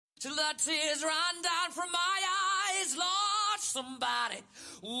till the tears run down from my eyes. Lord, somebody,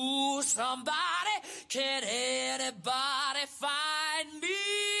 ooh, somebody, can anybody find me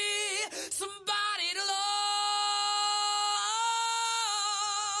somebody to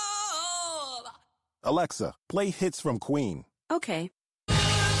love? Alexa, play hits from Queen. Okay.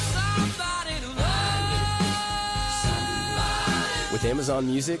 Somebody to love. Somebody. With Amazon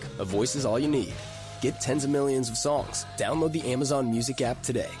Music, a voice is all you need. Get tens of millions of songs. Download the Amazon Music app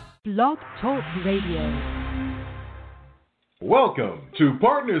today. Blog Talk Radio. Welcome to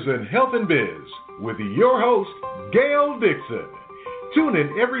Partners in Health and Biz with your host, Gail Dixon. Tune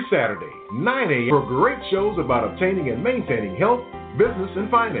in every Saturday, 9 a.m. for great shows about obtaining and maintaining health, business, and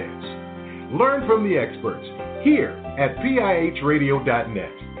finance. Learn from the experts here at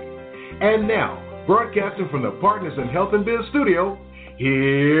PIHradio.net. And now, broadcasting from the Partners in Health and Biz studio,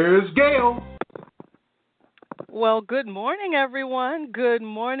 here's Gail. Well, good morning, everyone. Good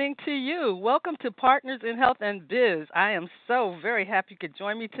morning to you. Welcome to Partners in Health and Biz. I am so very happy you could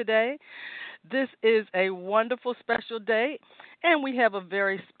join me today. This is a wonderful special day, and we have a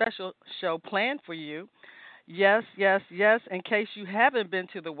very special show planned for you. Yes. In case you haven't been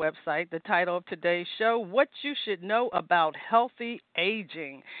to the website, the title of today's show, What You Should Know About Healthy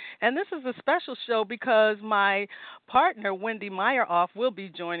Aging. And this is a special show because my partner, Wendy Meyeroff, will be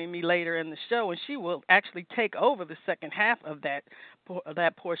joining me later in the show, and she will actually take over the second half of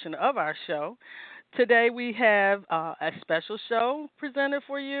that portion of our show. Today we have a special show presented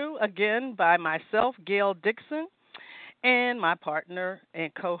for you, again, by myself, Gail Dixon, and my partner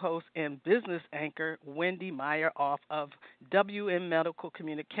and co-host and business anchor, Wendy Meyeroff of WM Medical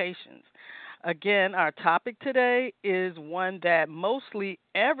Communications. Again, our topic today is one that mostly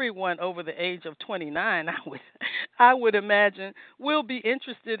everyone over the age of 29, I would imagine, will be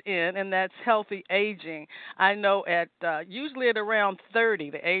interested in, and that's healthy aging. I know usually at around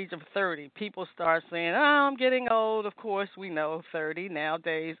 30, the age of 30, people start saying, I'm getting old. Of course, we know 30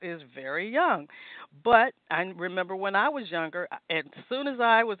 nowadays is very young. But I remember when I was younger, as soon as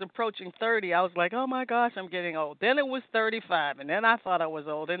I was approaching 30, I was like, oh, my gosh, I'm getting old. Then it was 35, and then I thought I was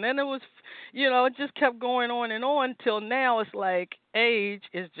old. And then it was, it just kept going on and on till now. It's like age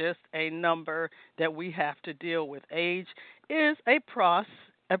is just a number that we have to deal with. Age is a process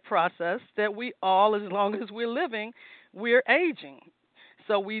that we all, as long as we're living, we're aging.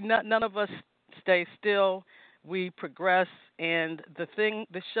 So none of us stay still. We progress, and the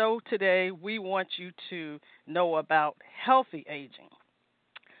show today, we want you to know about healthy aging.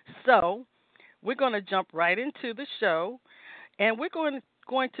 So we're going to jump right into the show, and we're going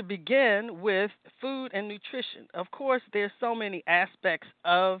to begin with food and nutrition. Of course, there's so many aspects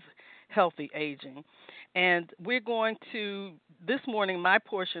of healthy aging, and we're going to, this morning, my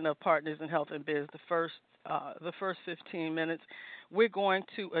portion of Partners in Health and Biz, the first 15 minutes, we're going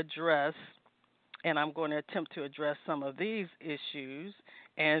to address, and I'm going to attempt to address some of these issues,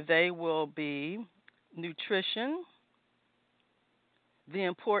 and they will be nutrition, the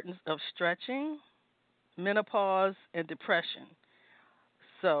importance of stretching, menopause, and depression.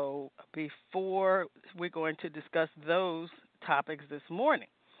 So before we're going to discuss those topics this morning.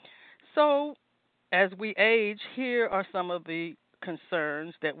 So as we age, here are some of the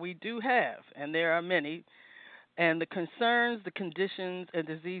concerns that we do have, and there are many. And the concerns, the conditions, and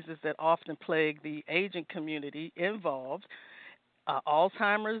diseases that often plague the aging community involve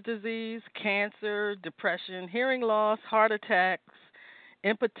Alzheimer's disease, cancer, depression, hearing loss, heart attacks,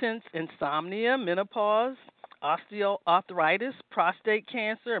 impotence, insomnia, menopause, osteoarthritis, prostate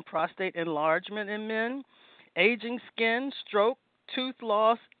cancer, and prostate enlargement in men, aging skin, stroke, tooth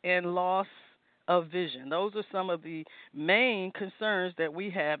loss, and loss of vision. Those are some of the main concerns that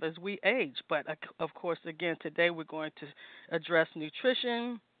we have as we age. But, of course, again, today we're going to address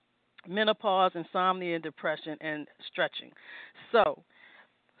nutrition, menopause, insomnia, and depression, and stretching. So,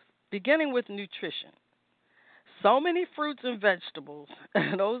 beginning with nutrition. So many fruits and vegetables,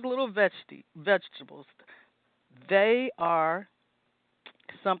 those little vegetables, they are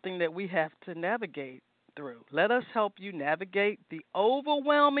something that we have to navigate through. Let us help you navigate the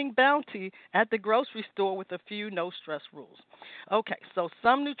overwhelming bounty at the grocery store with a few no-stress rules. Okay, so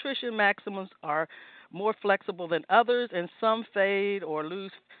some nutrition maximums are more flexible than others, and some fade or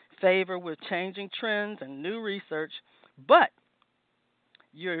lose favor with changing trends and new research, but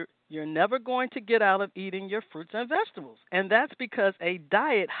you're never going to get out of eating your fruits and vegetables, and that's because a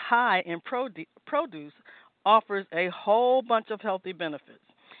diet high in produce offers a whole bunch of healthy benefits.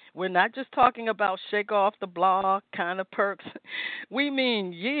 We're not just talking about shake off the block kind of perks. We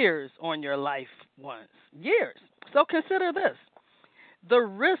mean years on your life once. Years. So consider this. The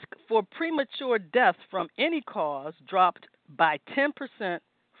risk for premature death from any cause dropped by 10%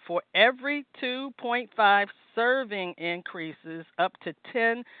 for every 2.5 serving increases up to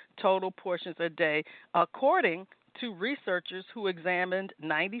 10 total portions a day, according to researchers who examined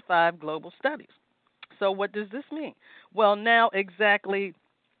 95 global studies. So what does this mean? Well, now exactly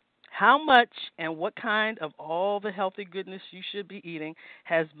how much and what kind of all the healthy goodness you should be eating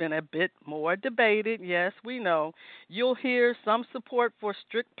has been a bit more debated. Yes, we know. You'll hear some support for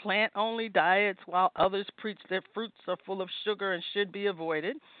strict plant-only diets while others preach that fruits are full of sugar and should be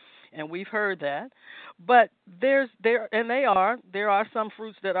avoided. And we've heard that. But there are some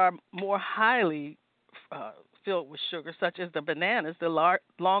fruits that are more highly filled with sugar, such as the bananas. The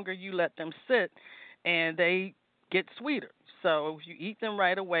longer you let them sit, and they get sweeter. So if you eat them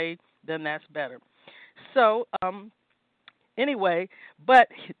right away, then that's better. So anyway, but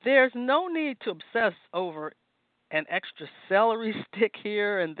there's no need to obsess over an extra celery stick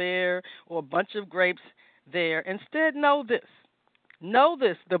here and there or a bunch of grapes there. Instead, know this. Know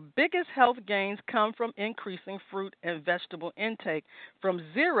this, the biggest health gains come from increasing fruit and vegetable intake from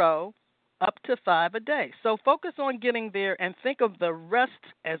 0 up to 5 a day. So focus on getting there and think of the rest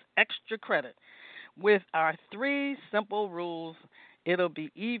as extra credit. With our 3 simple rules, it'll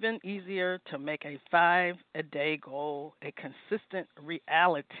be even easier to make a 5-a-day goal a consistent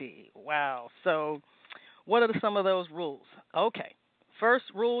reality. Wow. So what are some of those rules? Okay. First,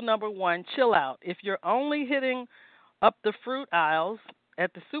 rule number 1, chill out. If you're only hitting up the fruit aisles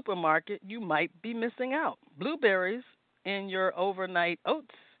at the supermarket, you might be missing out. Blueberries in your overnight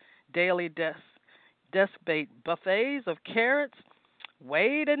oats, daily desk bait buffets of carrots,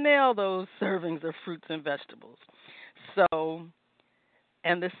 way to nail those servings of fruits and vegetables. So,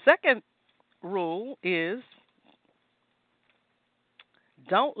 and the second rule is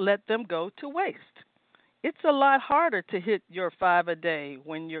don't let them go to waste. It's a lot harder to hit your 5 a day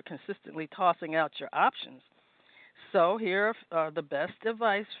when you're consistently tossing out your options. So here are the best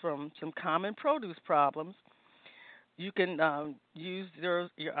advice from some common produce problems. You can use your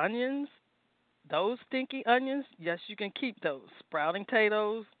onions. Those stinky onions, yes, you can keep those. Sprouting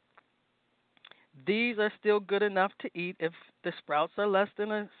potatoes, these are still good enough to eat if the sprouts are less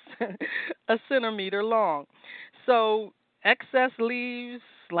than a centimeter long. So excess leaves,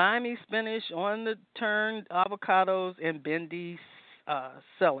 slimy spinach, on the turned avocados, and bendy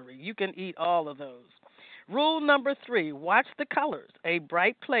celery. You can eat all of those. Rule number 3, watch the colors. A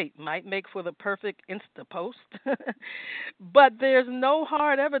bright plate might make for the perfect Insta post, but there's no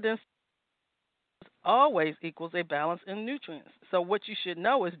hard evidence always equals a balance in nutrients. So what you should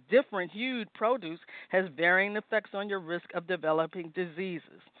know is different hued produce has varying effects on your risk of developing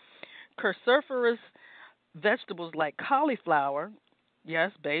diseases. Cruciferous vegetables like cauliflower,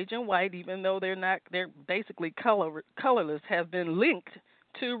 yes, beige and white, even though they're basically colorless, have been linked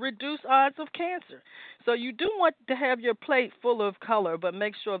to reduce odds of cancer. So you do want to have your plate full of color, but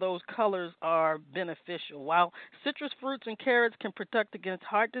make sure those colors are beneficial. While citrus fruits and carrots can protect against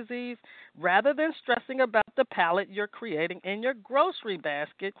heart disease, rather than stressing about the palette you're creating in your grocery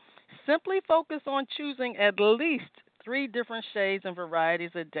basket, simply focus on choosing at least 3 different shades and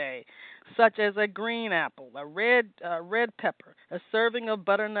varieties a day, such as a green apple, a red pepper, a serving of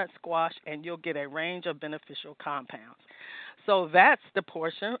butternut squash, and you'll get a range of beneficial compounds. So that's the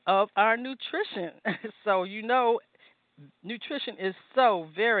portion of our nutrition. So you know nutrition is so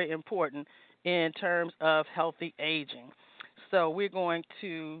very important in terms of healthy aging. So we're going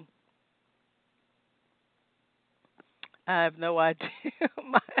to, I have no idea,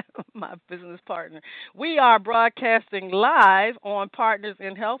 my business partner. We are broadcasting live on Partners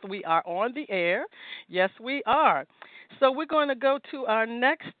in Health. We are on the air. Yes, we are. So we're going to go to our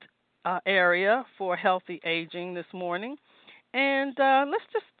next area for healthy aging this morning. And let's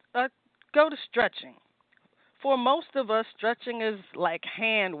just go to stretching. For most of us, stretching is like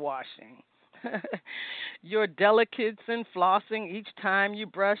hand washing. You're delicate and flossing each time you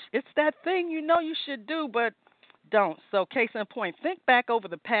brush. It's that thing you know you should do, but don't. So case in point, think back over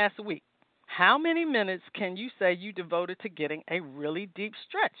the past week. How many minutes can you say you devoted to getting a really deep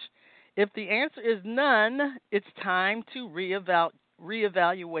stretch? If the answer is none, it's time to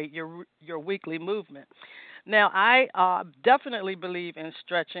reevaluate your weekly movement. Now, I definitely believe in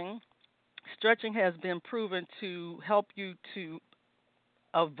stretching. Stretching has been proven to help you to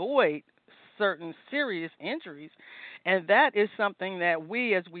avoid certain serious injuries, and that is something that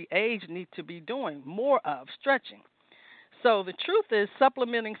we, as we age, need to be doing more of, stretching. So the truth is,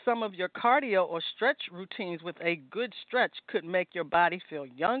 supplementing some of your cardio or stretch routines with a good stretch could make your body feel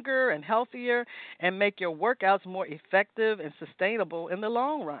younger and healthier and make your workouts more effective and sustainable in the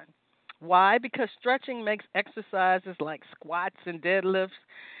long run. Why? Because stretching makes exercises like squats and deadlifts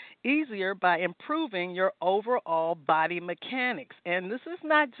easier by improving your overall body mechanics. And this is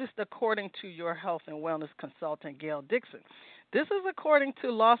not just according to your health and wellness consultant, Gail Dixon. This is according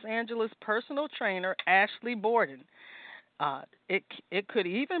to Los Angeles personal trainer Ashley Borden. It could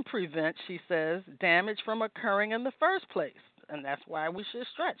even prevent, she says, damage from occurring in the first place, and that's why we should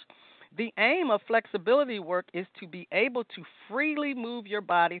stretch. The aim of flexibility work is to be able to freely move your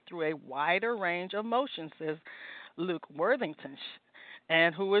body through a wider range of motion, says Luke Worthington.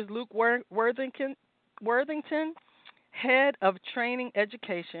 And who is Luke Worthington? Head of Training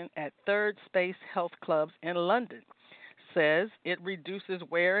Education at Third Space Health Clubs in London. Says it reduces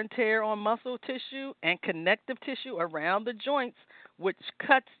wear and tear on muscle tissue and connective tissue around the joints, which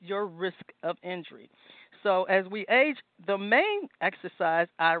cuts your risk of injury. So as we age, the main exercise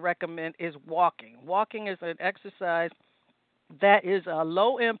I recommend is walking. Walking is an exercise that is a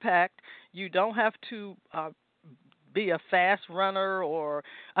low impact. You don't have to be a fast runner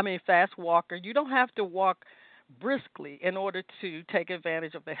fast walker. You don't have to walk briskly in order to take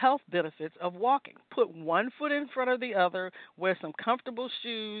advantage of the health benefits of walking. Put one foot in front of the other, wear some comfortable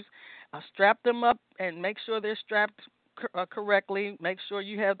shoes, strap them up and make sure they're strapped correctly. Make sure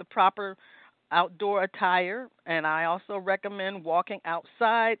you have the proper outdoor attire, and I also recommend walking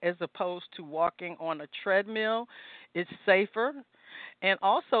outside as opposed to walking on a treadmill. It's safer. And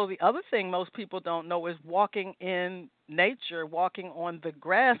also the other thing most people don't know is walking in nature, walking on the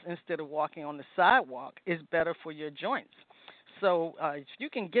grass instead of walking on the sidewalk is better for your joints. So if you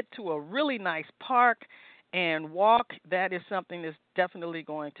can get to a really nice park and walk, that is something that's definitely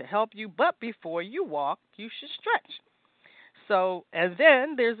going to help you. But before you walk, you should stretch. So, and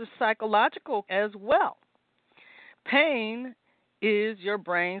then there's a psychological as well. Pain is your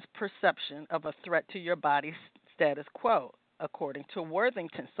brain's perception of a threat to your body's status quo, according to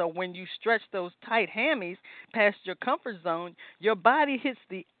Worthington. So when you stretch those tight hammies past your comfort zone, your body hits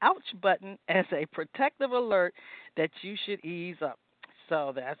the ouch button as a protective alert that you should ease up.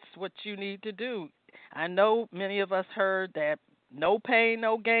 So that's what you need to do. I know many of us heard that no pain,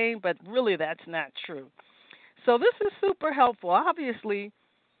 no gain, but really that's not true. So this is super helpful. Obviously,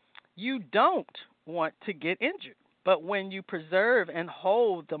 you don't want to get injured. But when you preserve and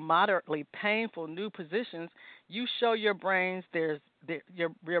hold the moderately painful new positions, you show your brain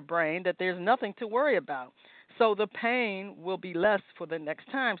your brain that there's nothing to worry about. So the pain will be less for the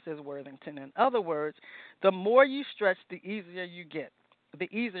next time, says Worthington. In other words, the more you stretch, the easier you get. The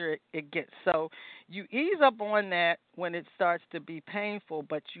easier it gets. So you ease up on that when it starts to be painful,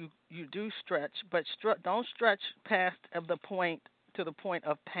 but you do stretch, but don't stretch past the point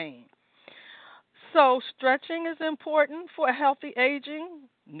of pain. So stretching is important for healthy aging.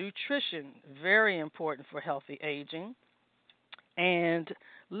 Nutrition, very important for healthy aging. And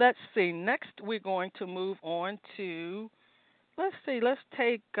let's see, next we're going to move on to, let's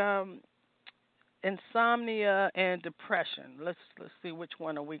take insomnia and depression. Let's see which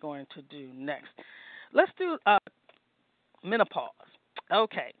one are we going to do next. Let's do menopause.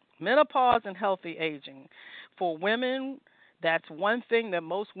 Okay, menopause and healthy aging. For women, that's one thing that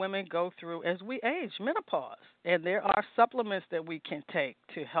most women go through as we age, menopause. And there are supplements that we can take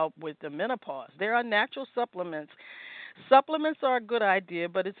to help with the menopause. There are natural supplements. Supplements are a good idea,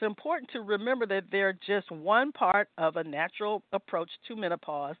 but it's important to remember that they're just one part of a natural approach to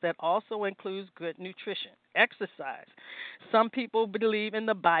menopause that also includes good nutrition, exercise. Some people believe in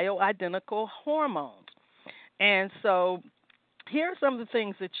the bioidentical hormones. And so here are some of the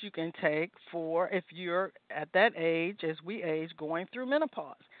things that you can take for if you're at that age, as we age, going through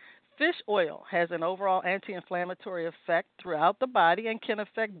menopause. Fish oil has an overall anti-inflammatory effect throughout the body and can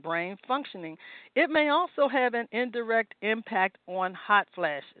affect brain functioning. It may also have an indirect impact on hot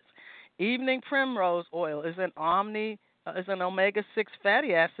flashes. Evening primrose oil is an omega-6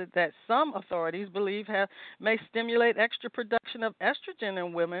 fatty acid that some authorities believe may stimulate extra production of estrogen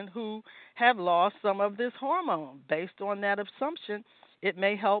in women who have lost some of this hormone. Based on that assumption, it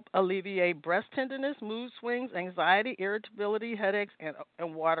may help alleviate breast tenderness, mood swings, anxiety, irritability, headaches,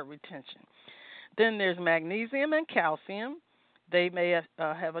 and water retention. Then there's magnesium and calcium. They may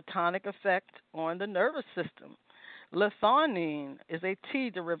have a tonic effect on the nervous system. L-theanine is a tea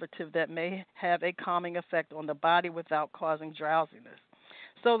derivative that may have a calming effect on the body without causing drowsiness.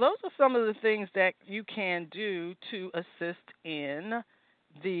 So those are some of the things that you can do to assist in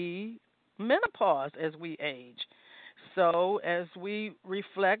the menopause as we age. So as we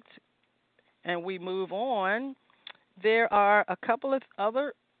reflect and we move on, there are a couple of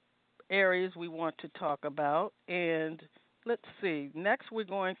other areas we want to talk about. And let's see, next we're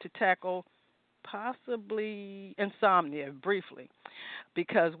going to tackle possibly insomnia briefly,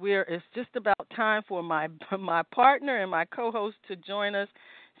 because it's just about time for my partner and my co-host to join us.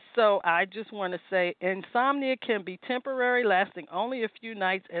 So I just want to say insomnia can be temporary, lasting only a few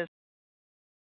nights as